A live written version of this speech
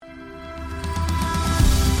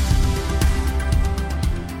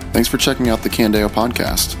Thanks for checking out the Candeo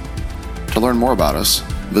podcast. To learn more about us,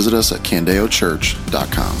 visit us at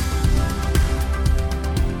candeochurch.com.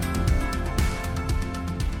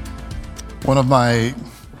 One of my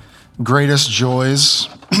greatest joys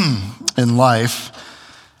in life,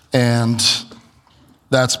 and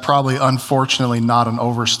that's probably unfortunately not an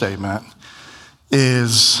overstatement,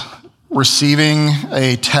 is receiving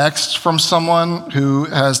a text from someone who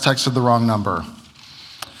has texted the wrong number.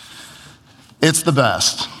 It's the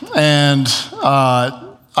best. And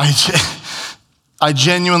I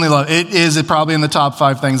genuinely love it. It is probably in the top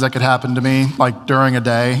 5 things that could happen to me, like during a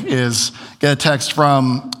day, is get a text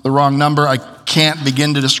from the wrong number. I can't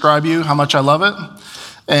begin to describe you how much I love it.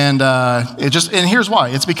 And and here's why.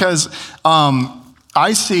 It's because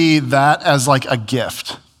I see that as like a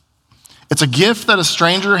gift. It's a gift that a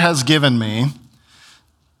stranger has given me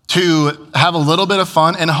to have a little bit of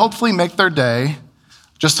fun and hopefully make their day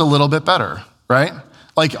just a little bit better, right?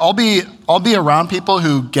 Like I'll be around people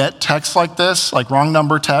who get texts like this, like wrong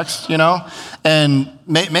number text, and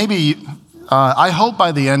maybe I hope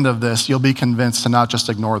by the end of this you'll be convinced to not just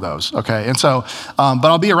ignore those, okay? And so, but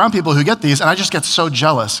I'll be around people who get these, and I just get so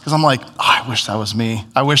jealous because I'm like, I wish that was me.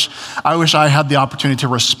 I wish I had the opportunity to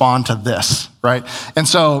respond to this, right? And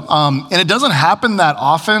so, and it doesn't happen that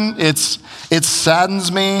often. It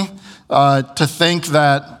saddens me to think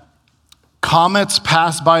that comets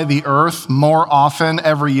pass by the earth more often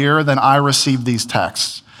every year than I receive these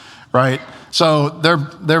texts, right? So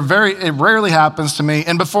it rarely happens to me.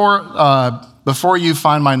 And before you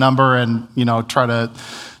find my number and try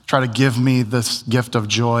to give me this gift of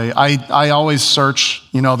joy, I always search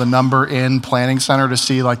the number in Planning Center to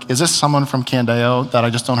see is this someone from Candeo that I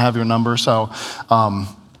just don't have your number? So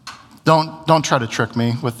don't try to trick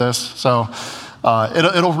me with this. So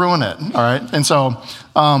it'll ruin it. All right, and so.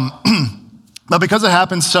 But because it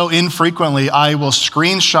happens so infrequently, I will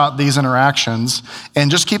screenshot these interactions and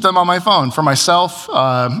just keep them on my phone for myself,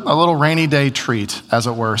 a little rainy day treat, as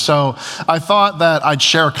it were. So I thought that I'd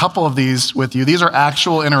share a couple of these with you. These are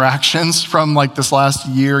actual interactions from this last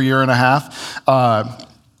year and a half.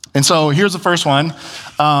 And so here's the first one.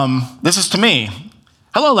 This is to me.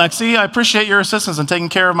 Hello, Lexi. I appreciate your assistance in taking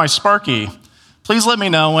care of my Sparky. Please let me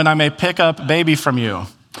know when I may pick up baby from you.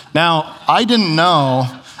 Now, I didn't know.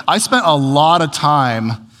 I spent a lot of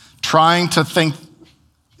time trying to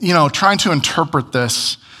interpret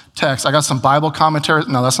this text. I got some Bible commentary.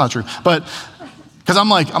 No, that's not true. But because I'm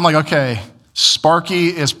like, okay, Sparky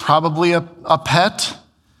is probably a pet.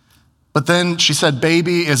 But then she said,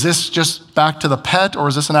 baby, is this just back to the pet, or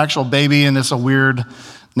is this an actual baby and it's a weird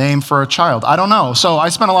name for a child? I don't know. So I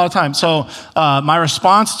spent a lot of time. So my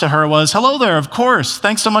response to her was, hello there, of course.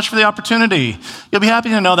 Thanks so much for the opportunity. You'll be happy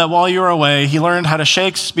to know that while you were away, he learned how to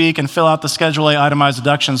shake, speak, and fill out the Schedule A itemized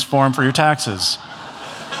deductions form for your taxes.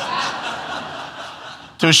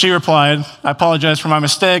 To which she replied, I apologize for my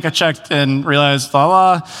mistake. I checked and realized,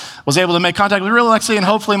 was able to make contact with real Lexi, and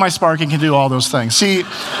hopefully my Sparky can do all those things. See,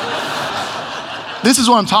 this is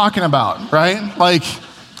what I'm talking about, right?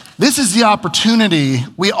 This is the opportunity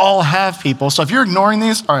we all have, people. So if you're ignoring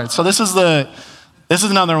these, all right, so this is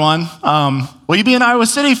another one. Will you be in Iowa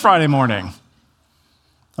City Friday morning?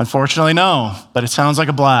 Unfortunately, no, but it sounds like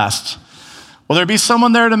a blast. Will there be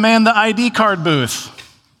someone there to man the ID card booth?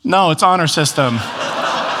 No, it's honor system.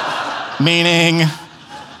 Meaning,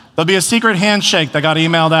 there'll be a secret handshake that got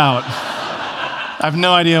emailed out. I have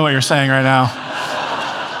no idea what you're saying right now.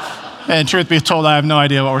 And truth be told, I have no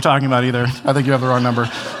idea what we're talking about either. I think you have the wrong number.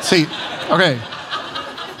 See, okay.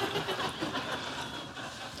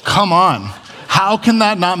 Come on. How can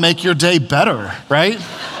that not make your day better, right?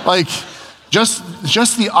 Just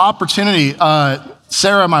the opportunity.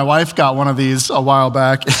 Sarah, my wife, got one of these a while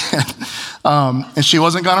back, and she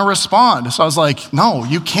wasn't going to respond. So I was like, no,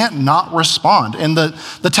 you can't not respond. And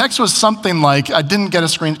the text was something like, I didn't get a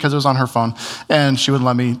screen because it was on her phone, and she wouldn't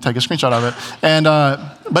let me take a screenshot of it. And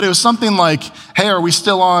but it was something like, hey, are we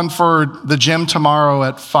still on for the gym tomorrow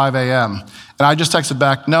at 5 a.m.? And I just texted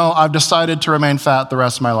back, no, I've decided to remain fat the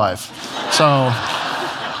rest of my life. So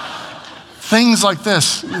things like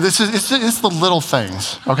this. It's the little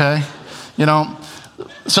things, okay?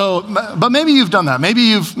 So, but maybe you've done that. Maybe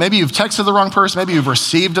you've texted the wrong person. Maybe you've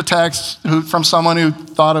received a text from someone who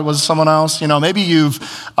thought it was someone else. Maybe you've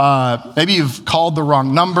called the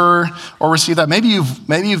wrong number or received that. Maybe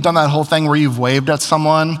you've done that whole thing where you've waved at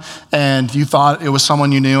someone and you thought it was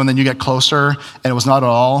someone you knew, and then you get closer and it was not at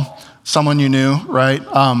all someone you knew, right?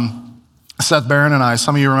 Seth Barron and I,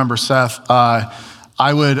 some of you remember Seth,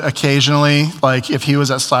 I would occasionally, if he was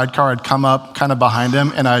at Sidecar, I'd come up kind of behind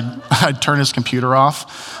him and I'd turn his computer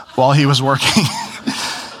off while he was working.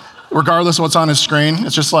 regardless of what's on his screen,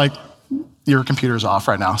 it's just like your computer's off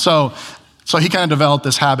right now. So he kind of developed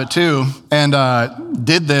this habit too, and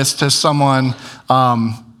did this to someone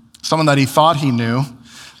that he thought he knew,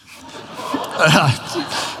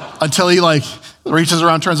 until he like reaches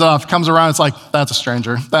around, turns it off, comes around, it's like, that's a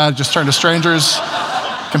stranger. That just turned a stranger's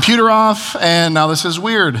computer off, and now this is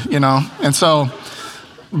weird, And so,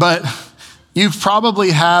 but you've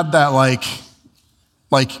probably had that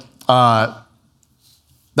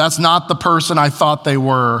that's not the person I thought they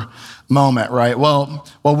were moment, right? Well,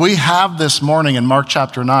 what we have this morning in Mark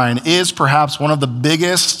chapter 9 is perhaps one of the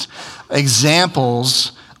biggest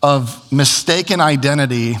examples of mistaken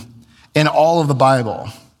identity in all of the Bible.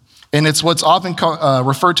 And it's what's often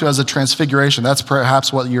referred to as a transfiguration. That's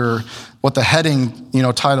perhaps what the heading,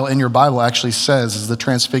 title in your Bible actually says, is the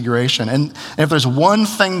transfiguration. And if there's one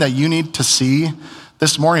thing that you need to see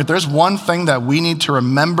this morning, if there's one thing that we need to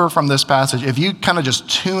remember from this passage, if you kind of just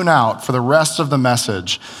tune out for the rest of the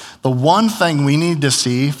message, the one thing we need to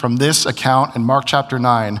see from this account in Mark chapter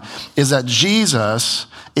 9 is that Jesus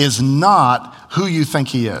is not who you think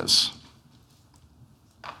he is.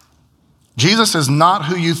 Jesus is not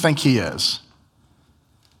who you think he is.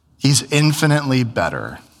 He's infinitely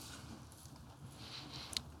better.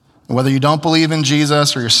 Whether you don't believe in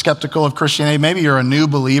Jesus or you're skeptical of Christianity, maybe you're a new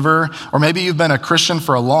believer, or maybe you've been a Christian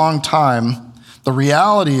for a long time, the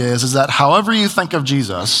reality is that however you think of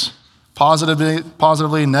Jesus,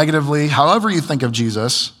 positively, negatively, however you think of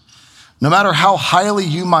Jesus, no matter how highly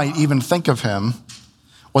you might even think of him,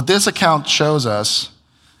 what this account shows us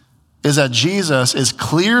is that Jesus is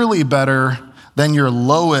clearly better than your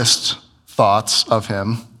lowest thoughts of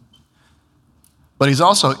him, but he's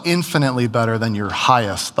also infinitely better than your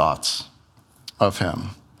highest thoughts of him.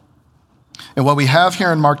 And what we have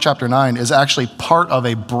here in Mark chapter 9 is actually part of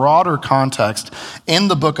a broader context in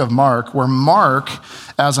the book of Mark, where Mark,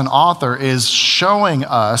 as an author, is showing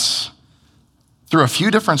us, through a few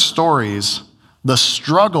different stories, the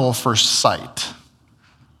struggle for sight.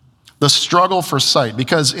 The struggle for sight,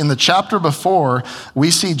 because in the chapter before, we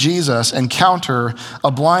see Jesus encounter a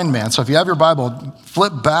blind man. So if you have your Bible,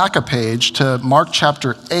 flip back a page to Mark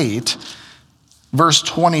chapter 8, verse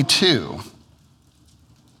 22.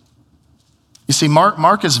 You see,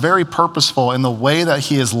 Mark is very purposeful in the way that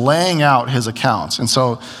he is laying out his accounts. And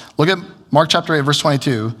so look at Mark chapter 8, verse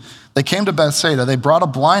 22. They came to Bethsaida. They brought a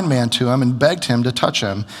blind man to him and begged him to touch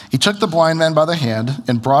him. He took the blind man by the hand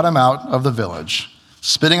and brought him out of the village.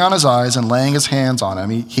 Spitting on his eyes and laying his hands on him,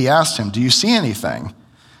 he asked him, "Do you see anything?"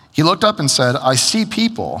 He looked up and said, "I see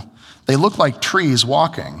people. They look like trees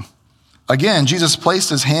walking." Again, Jesus placed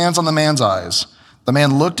his hands on the man's eyes. The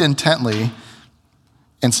man looked intently,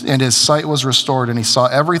 and his sight was restored, and he saw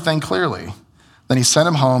everything clearly. Then he sent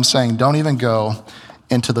him home, saying, "Don't even go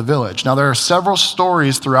into the village." Now, there are several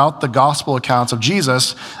stories throughout the gospel accounts of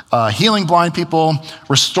Jesus healing blind people,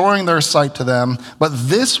 restoring their sight to them, but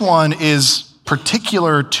this one is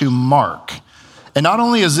particular to Mark. And not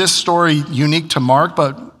only is this story unique to Mark,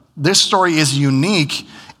 but this story is unique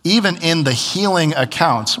even in the healing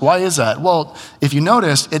accounts. Why is that? Well, if you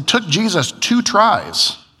notice, it took Jesus 2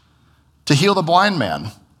 tries to heal the blind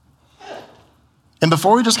man. And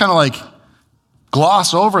before we just kind of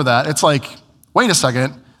gloss over that, it's like, wait a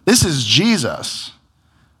second, this is Jesus.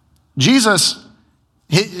 Jesus,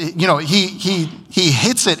 he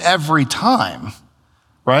hits it every time,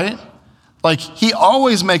 right? He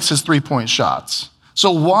always makes his 3-point shots. So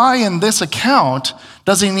why in this account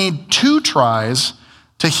does he need 2 tries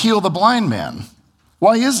to heal the blind man?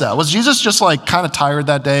 Why is that? Was Jesus just kind of tired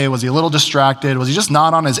that day? Was he a little distracted? Was he just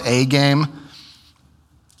not on his A game?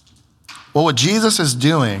 Well, what Jesus is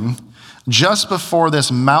doing just before this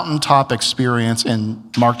mountaintop experience in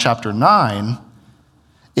Mark chapter 9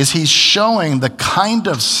 is he's showing the kind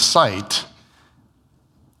of sight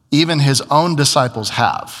even his own disciples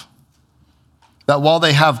have. That while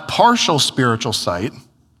they have partial spiritual sight,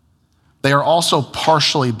 they are also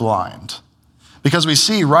partially blind. Because we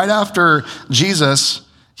see right after Jesus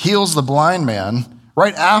heals the blind man,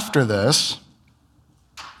 right after this,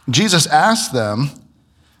 Jesus asks them,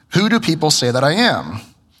 "Who do people say that I am?"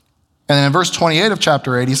 And then in verse 28 of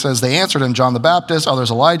chapter 8, he says, they answered him, "John the Baptist,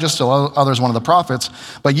 others Elijah, still others one of the prophets.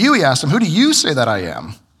 But you," he asked him, "who do you say that I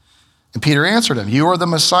am?" And Peter answered him, "You are the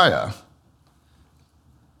Messiah."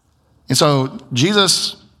 And so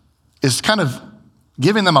Jesus is kind of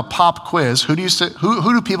giving them a pop quiz. Who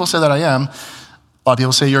do people say that I am? A lot of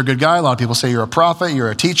people say you're a good guy. A lot of people say you're a prophet,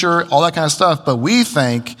 you're a teacher, all that kind of stuff. But we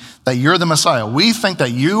think that you're the Messiah. We think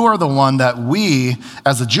that you are the one that we,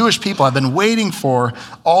 as the Jewish people, have been waiting for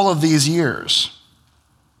all of these years.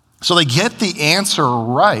 So they get the answer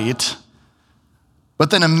right, But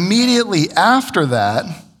then immediately after that,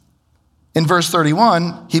 in verse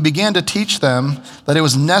 31, he began to teach them that it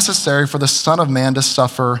was necessary for the Son of Man to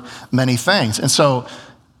suffer many things. And so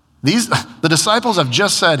the disciples have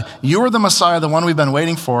just said, you are the Messiah, the one we've been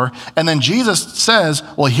waiting for. And then Jesus says,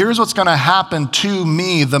 well, here's what's going to happen to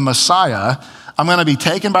me, the Messiah. I'm going to be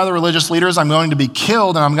taken by the religious leaders. I'm going to be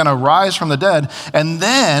killed, and I'm going to rise from the dead. And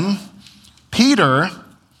then Peter,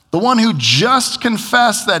 the one who just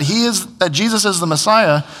confessed that Jesus is the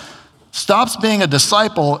Messiah, stops being a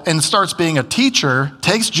disciple and starts being a teacher,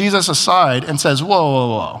 takes Jesus aside and says,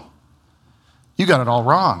 whoa. You got it all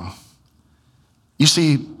wrong. You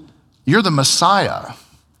see, you're the Messiah.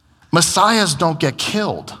 Messiahs don't get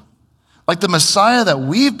killed. Like the Messiah that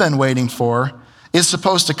we've been waiting for is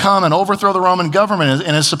supposed to come and overthrow the Roman government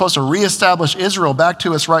and is supposed to reestablish Israel back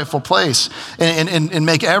to its rightful place and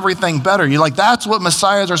make everything better. You're like, that's what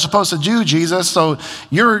Messiahs are supposed to do, Jesus. So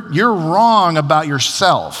you're wrong about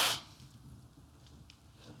yourself.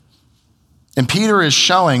 And Peter is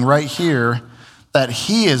showing right here that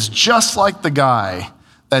he is just like the guy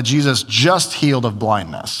that Jesus just healed of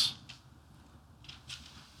blindness.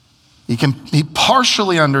 He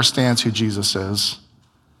partially understands who Jesus is,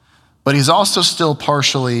 but he's also still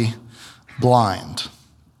partially blind.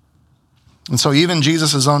 And so even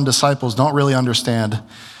Jesus' own disciples don't really understand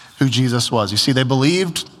who Jesus was. You see, they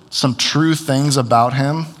believed some true things about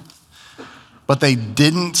him, but they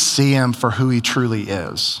didn't see him for who he truly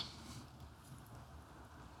is.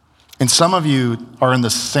 And some of you are in the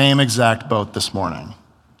same exact boat this morning.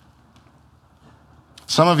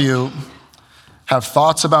 Some of you have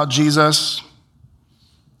thoughts about Jesus.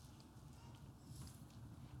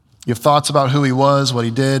 You have thoughts about who he was, what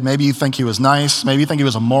he did. Maybe you think he was nice. Maybe you think he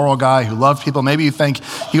was a moral guy who loved people. Maybe you think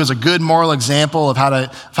he was a good moral example of how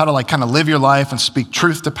to like kind of live your life and speak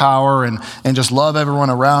truth to power and just love everyone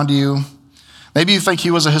around you. Maybe you think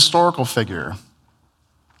he was a historical figure.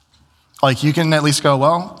 Like you can at least go,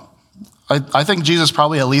 well, I think Jesus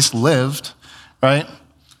probably at least lived, right?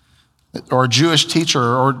 Or a Jewish teacher,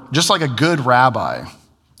 or just like a good rabbi.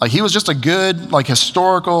 Like he was just a good, like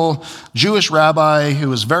historical Jewish rabbi who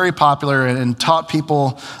was very popular and taught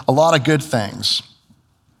people a lot of good things.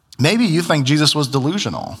 Maybe you think Jesus was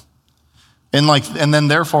delusional. And then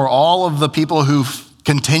therefore all of the people who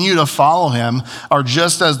continue to follow him are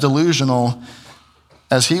just as delusional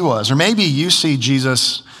as he was. Or maybe you see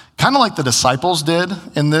Jesus kind of like the disciples did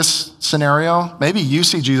in this scenario. Maybe you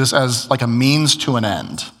see Jesus as like a means to an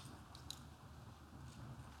end.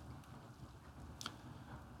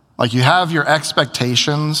 Like you have your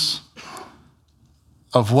expectations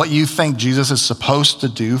of what you think Jesus is supposed to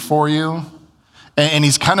do for you. And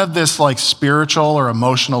he's kind of this like spiritual or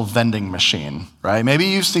emotional vending machine, right? Maybe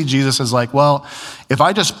you see Jesus as like, well, if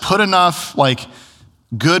I just put enough like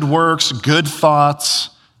good works, good thoughts,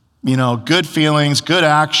 good feelings, good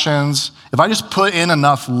actions, if I just put in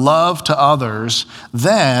enough love to others,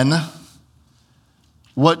 then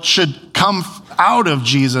what should come out of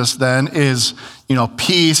Jesus then is,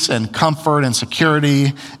 peace and comfort and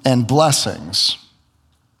security and blessings.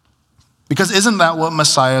 Because isn't that what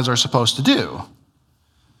messiahs are supposed to do?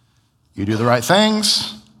 You do the right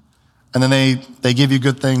things, and then they give you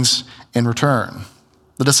good things in return.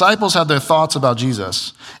 The disciples had their thoughts about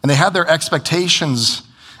Jesus, and they had their expectations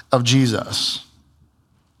of Jesus.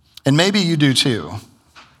 And maybe you do too.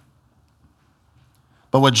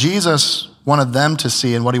 But what Jesus wanted them to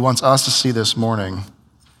see and what he wants us to see this morning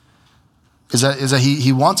is that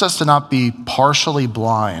he wants us to not be partially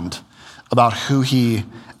blind about who he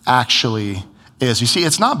actually is. You see,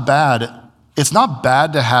 it's not bad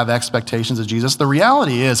to have expectations of Jesus. The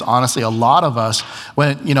reality is, honestly, a lot of us,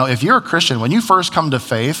 if you're a Christian, when you first come to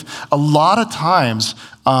faith, a lot of times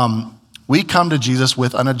we come to Jesus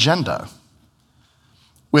with an agenda,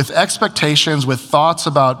 with expectations, with thoughts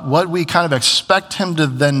about what we kind of expect him to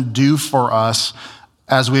then do for us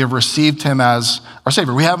as we have received him as our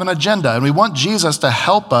Savior. We have an agenda, and we want Jesus to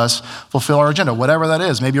help us fulfill our agenda, whatever that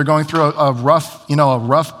is. Maybe you're going through a rough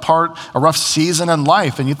season in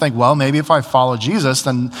life, and you think, well, maybe if I follow Jesus,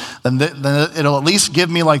 then it'll at least give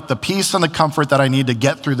me like the peace and the comfort that I need to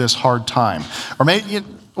get through this hard time. Or maybe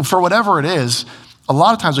for whatever it is, a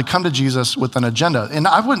lot of times we come to Jesus with an agenda, and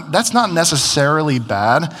that's not necessarily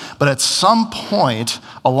bad, but at some point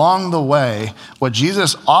along the way, what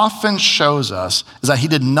Jesus often shows us is that he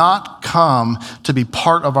did not come to be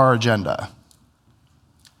part of our agenda.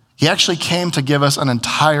 He actually came to give us an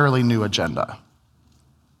entirely new agenda.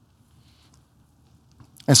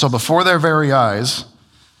 And so before their very eyes,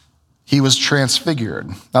 he was transfigured.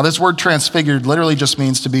 Now, this word transfigured literally just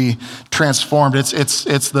means to be transformed. It's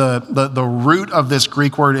the root of this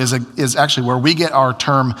Greek word is actually where we get our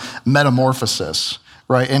term metamorphosis,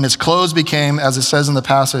 right? And his clothes became, as it says in the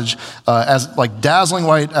passage, as like dazzling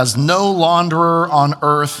white, as no launderer on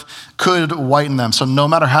earth could whiten them. So no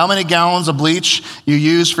matter how many gallons of bleach you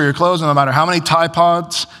use for your clothes, no matter how many Tide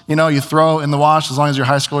Pods, you throw in the wash, as long as your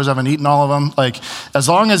high schoolers haven't eaten all of them, like as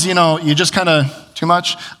long as, you just kind of, too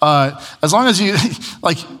much, as long as you,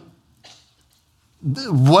 like,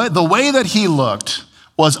 the way that he looked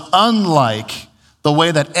was unlike the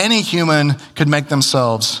way that any human could make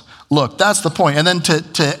themselves look. That's the point. And then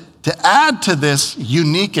to add to this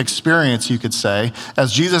unique experience, you could say,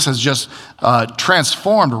 as Jesus has just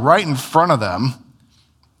transformed right in front of them,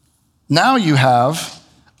 now you have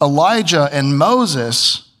Elijah and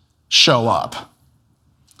Moses show up.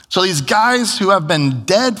 So these guys who have been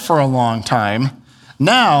dead for a long time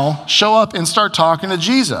now show up and start talking to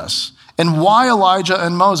Jesus. And why Elijah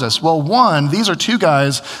and Moses? Well, one, these are two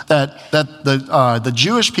guys that the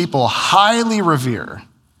Jewish people highly revere.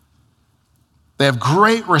 They have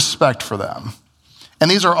great respect for them. And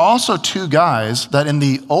these are also two guys that in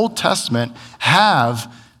the Old Testament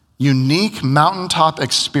have unique mountaintop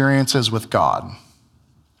experiences with God.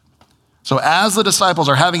 So as the disciples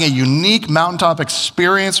are having a unique mountaintop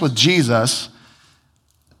experience with Jesus,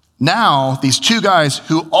 now these two guys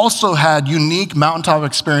who also had unique mountaintop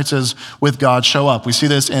experiences with God show up. We see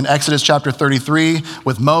this in Exodus chapter 33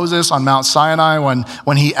 with Moses on Mount Sinai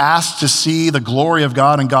when he asks to see the glory of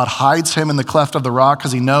God and God hides him in the cleft of the rock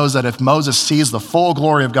because he knows that if Moses sees the full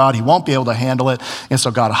glory of God, he won't be able to handle it. And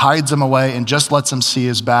so God hides him away and just lets him see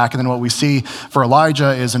his back. And then what we see for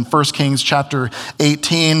Elijah is in 1 Kings chapter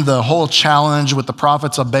 18, the whole challenge with the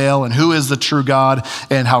prophets of Baal and who is the true God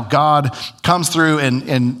and how God comes through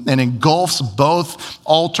and engulfs both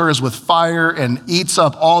altars with fire and eats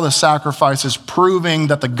up all the sacrifices, proving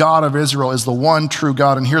that the God of Israel is the one true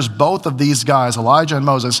God. And here's both of these guys, Elijah and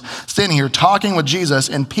Moses, standing here talking with Jesus,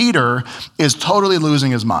 and Peter is totally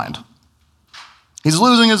losing his mind. He's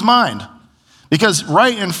losing his mind because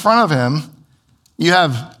right in front of him, you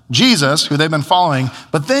have Jesus, who they've been following,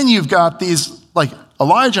 but then you've got these, like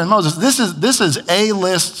Elijah and Moses. This is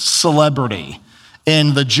A-list celebrity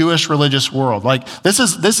in the Jewish religious world. Like this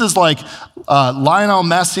is like Lionel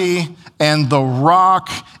Messi and The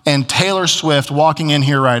Rock and Taylor Swift walking in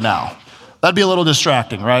here right now. That'd be a little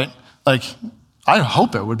distracting, right? Like, I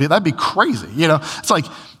hope it would be. That'd be crazy. It's like,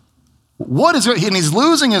 what is it? And he's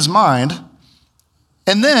losing his mind.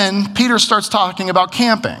 And then Peter starts talking about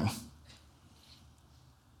camping.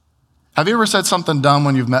 Have you ever said something dumb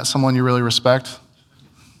when you've met someone you really respect?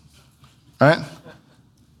 Right?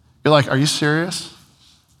 You're like, are you serious?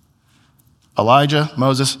 Elijah,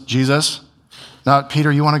 Moses, Jesus. Now,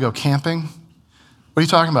 Peter, you want to go camping? What are you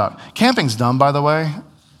talking about? Camping's dumb, by the way.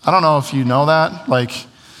 I don't know if you know that. Like,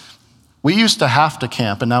 we used to have to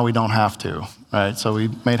camp, and now we don't have to, right? So we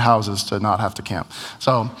made houses to not have to camp.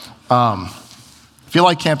 So if you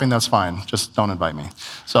like camping, that's fine. Just don't invite me.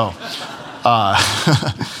 So, but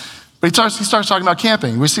he starts talking about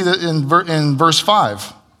camping. We see that in verse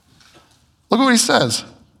 5. Look at what he says.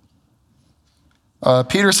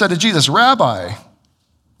 Peter said to Jesus, Rabbi,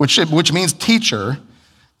 which means teacher,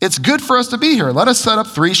 it's good for us to be here. Let us set up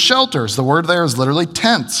 3 shelters. The word there is literally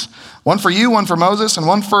tents. One for you, one for Moses, and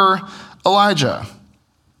one for Elijah.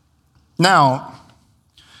 Now,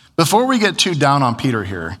 before we get too down on Peter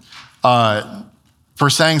here, for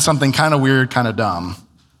saying something kind of weird, kind of dumb,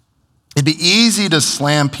 it'd be easy to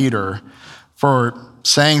slam Peter for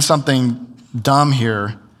saying something dumb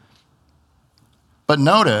here. But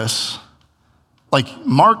notice, like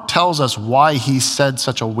Mark tells us why he said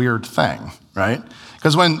such a weird thing, right?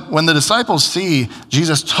 Because when the disciples see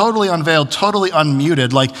Jesus totally unveiled, totally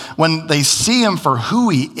unmuted, like when they see him for who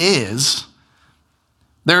he is,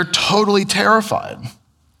 they're totally terrified.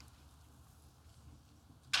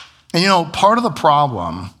 And part of the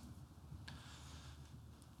problem,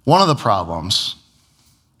 one of the problems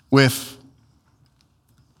with,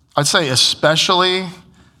 I'd say especially,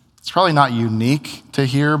 it's probably not unique to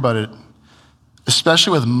here, but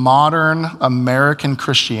especially with modern American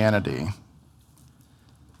Christianity,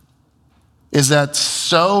 is that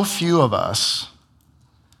so few of us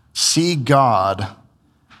see God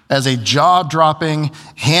as a jaw-dropping,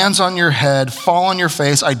 hands on your head, fall on your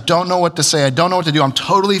face, I don't know what to say, I don't know what to do, I'm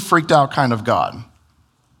totally freaked out kind of God.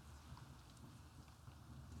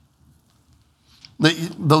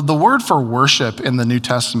 The word for worship in the New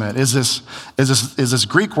Testament is this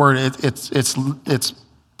Greek word. It's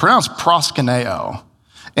pronounced proskuneo,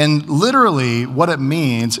 and literally what it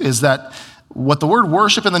means is that What the word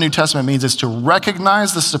worship in the New Testament means is to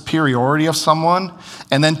recognize the superiority of someone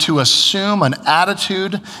and then to assume an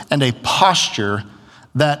attitude and a posture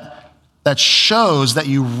that shows that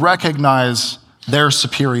you recognize their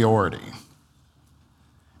superiority.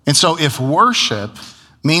 And so if worship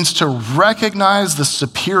means to recognize the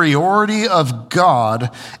superiority of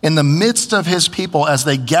God in the midst of his people as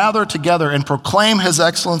they gather together and proclaim his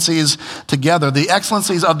excellencies together, the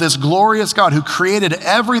excellencies of this glorious God who created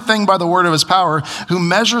everything by the word of his power, who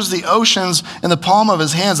measures the oceans in the palm of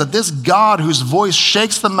his hands, that this God whose voice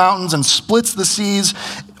shakes the mountains and splits the seas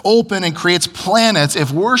open and creates planets,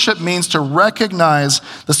 if worship means to recognize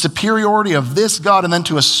the superiority of this God and then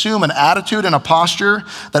to assume an attitude and a posture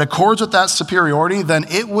that accords with that superiority, then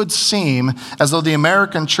it would seem as though the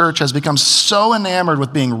American church has become so enamored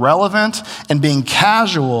with being relevant and being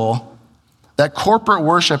casual that corporate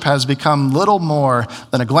worship has become little more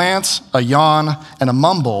than a glance, a yawn, and a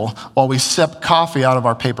mumble while we sip coffee out of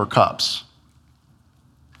our paper cups.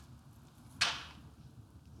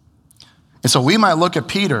 And so we might look at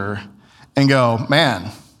Peter and go, man,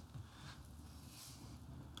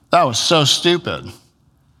 that was so stupid.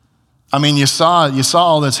 I mean, you saw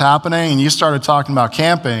all this happening and you started talking about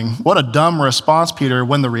camping. What a dumb response, Peter,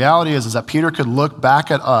 when the reality is that Peter could look back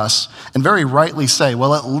at us and very rightly say,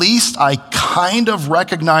 well, at least I kind of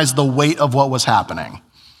recognize the weight of what was happening.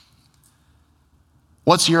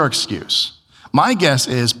 What's your excuse? My guess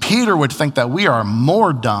is Peter would think that we are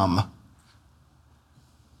more dumb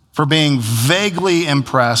for being vaguely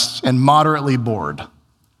impressed and moderately bored.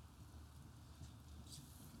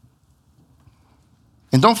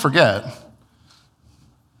 And don't forget,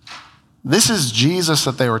 this is Jesus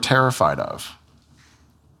that they were terrified of.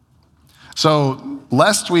 So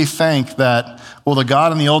lest we think that, well, the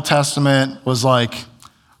God in the Old Testament was like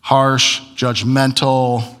harsh,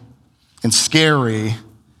 judgmental, and scary,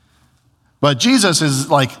 but Jesus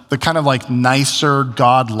is like the kind of like nicer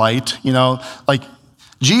God light, like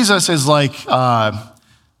Jesus is like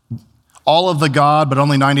all of the God, but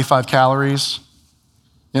only 95 calories,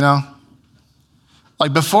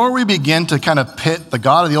 Like before we begin to kind of pit the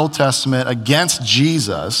God of the Old Testament against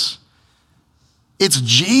Jesus, it's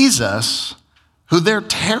Jesus who they're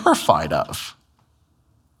terrified of.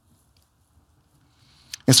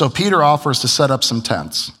 And so Peter offers to set up some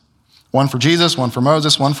tents, one for Jesus, one for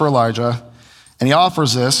Moses, one for Elijah. And he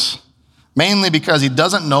offers this mainly because he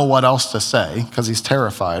doesn't know what else to say, because he's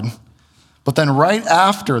terrified. But then right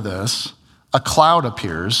after this, a cloud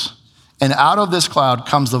appears, and out of this cloud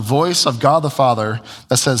comes the voice of God the Father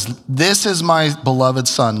that says, "This is my beloved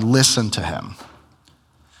Son, listen to him."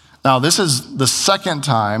 Now, this is the second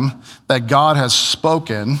time that God has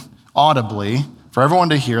spoken audibly for everyone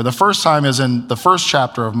to hear. The first time is in the first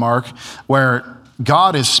chapter of Mark, where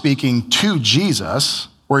God is speaking to Jesus,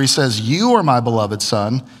 where he says, "You are my beloved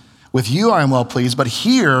Son. With you I am well pleased." But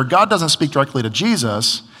here, God doesn't speak directly to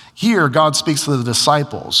Jesus. Here, God speaks to the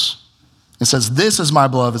disciples. It says, "This is my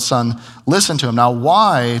beloved Son, listen to him." Now,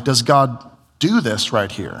 why does God do this right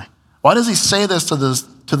here? Why does he say this to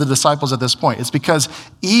the disciples at this point? It's because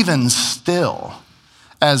even still,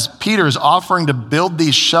 as Peter's offering to build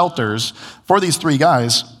these shelters for these three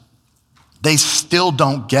guys, they still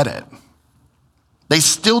don't get it. They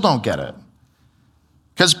still don't get it.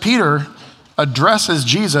 Because Peter addresses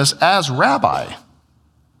Jesus as rabbi.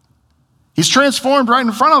 He's transformed right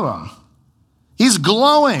in front of them. He's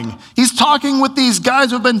glowing. He's talking with these guys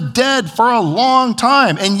who have been dead for a long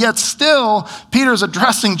time, and yet still Peter's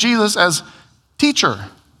addressing Jesus as teacher.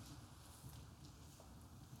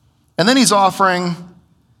 And then he's offering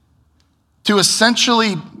to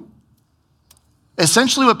essentially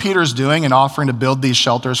what Peter's doing in offering to build these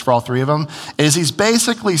shelters for all three of them is he's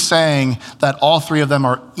basically saying that all three of them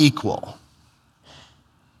are equal.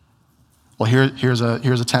 Well, here's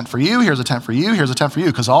a tent for you, here's a tent for you, here's a tent for you,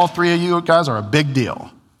 because all three of you guys are a big deal.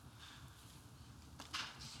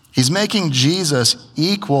 He's making Jesus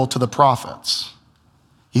equal to the prophets.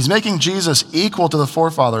 He's making Jesus equal to the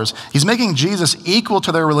forefathers. He's making Jesus equal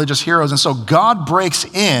to their religious heroes. And so God breaks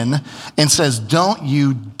in and says, "Don't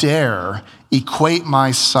you dare equate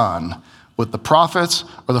my son with the prophets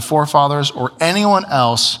or the forefathers or anyone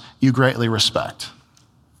else you greatly respect."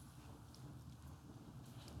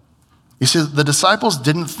 You see, the disciples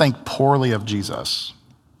didn't think poorly of Jesus.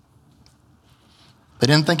 They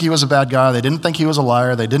didn't think he was a bad guy. They didn't think he was a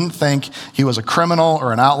liar. They didn't think he was a criminal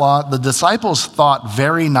or an outlaw. The disciples thought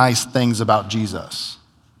very nice things about Jesus.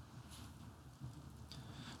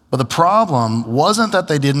 But the problem wasn't that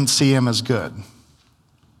they didn't see him as good.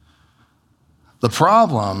 The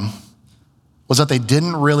problem was that they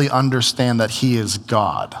didn't really understand that he is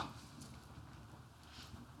God.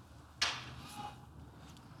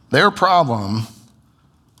 Their problem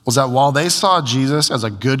was that while they saw Jesus as a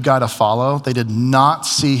good guy to follow, they did not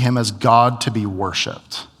see him as God to be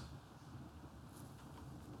worshiped.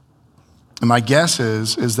 And my guess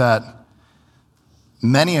is that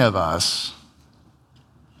many of us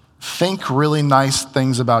think really nice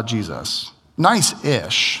things about Jesus.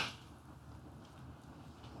 Nice-ish.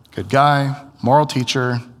 Good guy, moral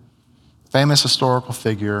teacher, famous historical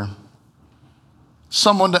figure,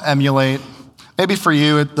 someone to emulate. Maybe for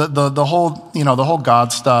you, the whole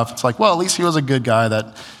God stuff, it's like, well, at least he was a good guy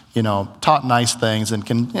that, taught nice things and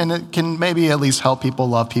it can maybe at least help people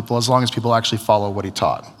love people as long as people actually follow what he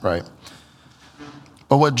taught, right?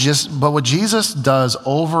 But what Jesus does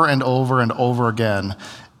over and over and over again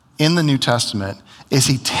in the New Testament is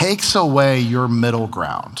he takes away your middle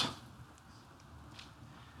ground.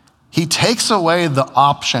 He takes away the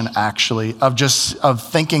option, actually, of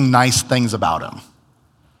thinking nice things about him.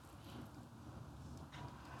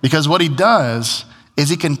 Because what he does is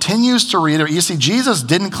he continues to reiterate. You see, Jesus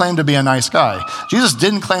didn't claim to be a nice guy. Jesus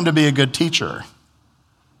didn't claim to be a good teacher.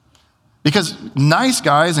 Because nice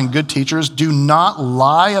guys and good teachers do not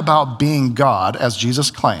lie about being God, as Jesus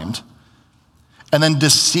claimed, and then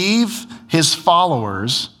deceive his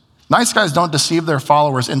followers. Nice guys don't deceive their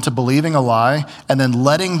followers into believing a lie and then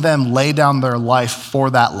letting them lay down their life for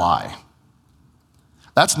that lie.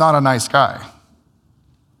 That's not a nice guy.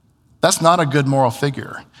 That's not a good moral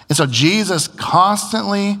figure. And so Jesus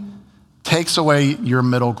constantly takes away your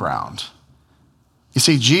middle ground. You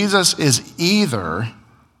see, Jesus is either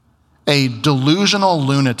a delusional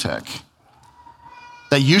lunatic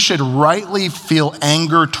that you should rightly feel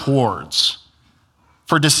anger towards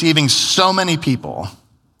for deceiving so many people,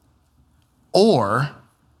 or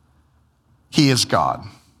he is God.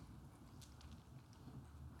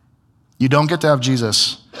 You don't get to have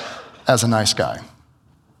Jesus as a nice guy.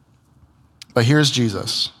 But here's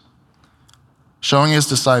Jesus showing his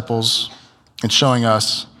disciples and showing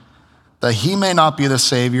us that he may not be the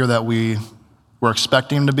Savior that we were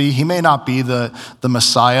expecting him to be. He may not be the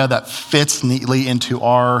Messiah that fits neatly into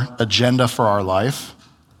our agenda for our life,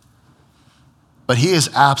 but he is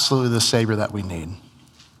absolutely the Savior that we need.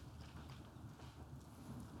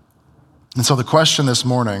 And so the question this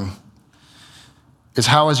morning is,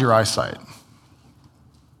 how is your eyesight?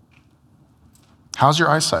 How's your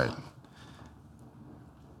eyesight?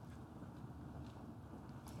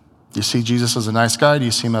 Do you see Jesus as a nice guy? Do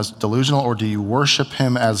you see him as delusional? Or do you worship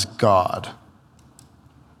him as God?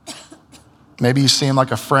 Maybe you see him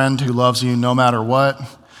like a friend who loves you no matter what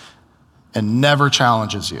and never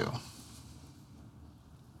challenges you.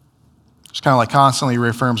 Just kind of like constantly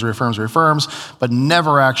reaffirms, but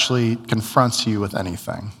never actually confronts you with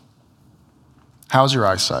anything. How's your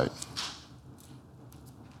eyesight?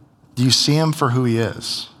 Do you see him for who he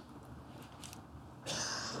is?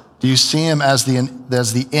 Do you see him as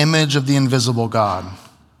the image of the invisible God,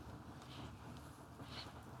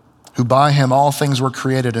 who by him all things were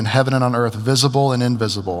created in heaven and on earth, visible and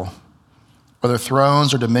invisible, whether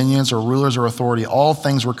thrones or dominions or rulers or authority, all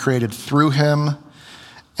things were created through him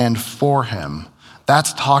and for him?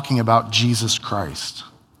 That's talking about Jesus Christ.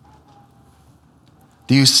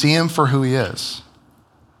 Do you see him for who he is?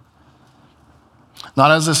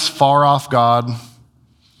 Not as this far-off God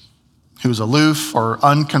who's aloof or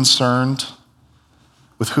unconcerned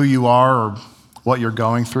with who you are or what you're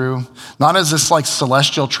going through. Not as this like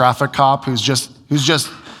celestial traffic cop who's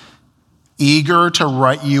just eager to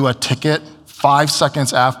write you a ticket 5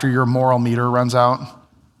 seconds after your moral meter runs out.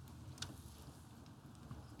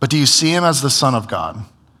 But do you see him as the Son of God,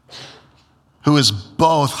 who is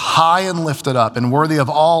both high and lifted up and worthy of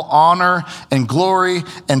all honor and glory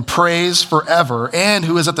and praise forever, and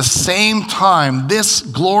who is at the same time this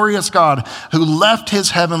glorious God who left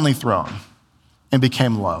his heavenly throne and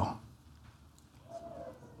became low,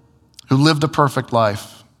 who lived a perfect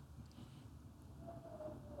life,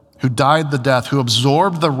 who died the death, who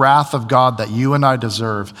absorbed the wrath of God that you and I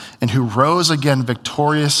deserve, and who rose again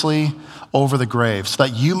victoriously over the grave so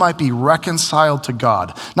that you might be reconciled to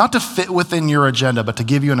God, not to fit within your agenda, but to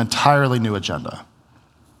give you an entirely new agenda.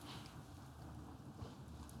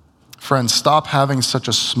 Friends, stop having such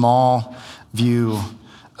a small view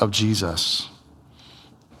of Jesus.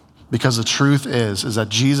 Because the truth is that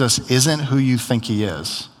Jesus isn't who you think he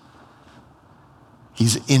is.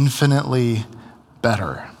 He's infinitely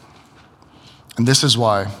better. And this is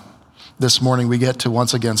why this morning we get to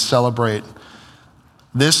once again celebrate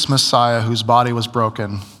this Messiah whose body was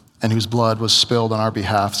broken and whose blood was spilled on our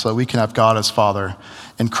behalf so that we can have God as Father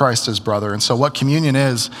and Christ as brother. And so what communion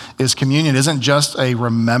is communion isn't just a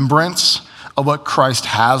remembrance of what Christ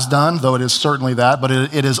has done, though it is certainly that, but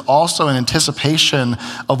it is also an anticipation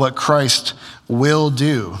of what Christ will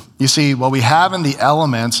do. You see, what we have in the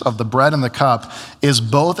elements of the bread and the cup is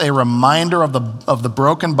both a reminder of the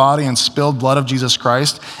broken body and spilled blood of Jesus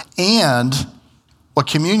Christ, and what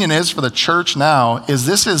communion is for the church now is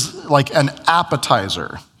this is like an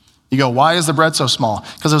appetizer. You go, why is the bread so small?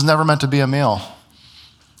 Because it was never meant to be a meal.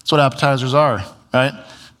 That's what appetizers are, right?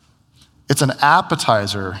 It's an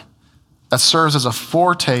appetizer that serves as a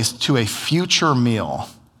foretaste to a future meal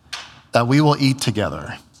that we will eat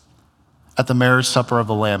together at the marriage supper of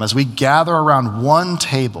the Lamb as we gather around one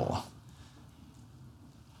table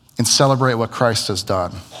and celebrate what Christ has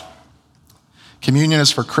done. Communion is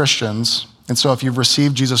for Christians, and so if you've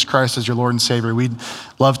received Jesus Christ as your Lord and Savior, we'd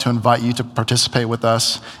love to invite you to participate with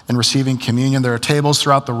us in receiving communion. There are tables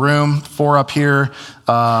throughout the room, 4 up here,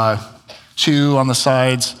 2 on the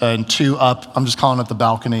sides, and 2 up. I'm just calling it the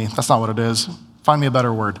balcony. That's not what it is. Find me a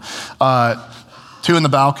better word. 2 in the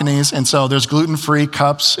balconies. And so there's gluten-free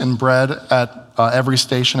cups and bread at every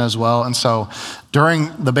station as well. And so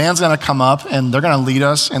the band's gonna come up and they're gonna lead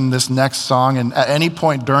us in this next song. And at any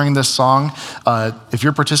point during this song, if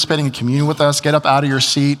you're participating in communion with us, get up out of your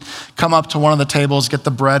seat, come up to one of the tables, get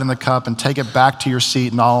the bread and the cup and take it back to your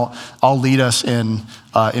seat, and I'll lead us in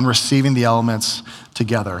receiving the elements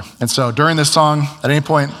together. And so during this song, at any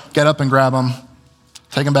point, get up and grab them,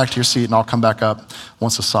 take them back to your seat, and I'll come back up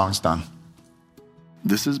once the song's done.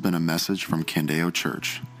 This has been a message from Candeo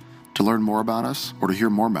Church. To learn more about us or to hear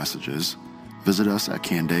more messages, visit us at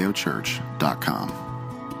candeochurch.com.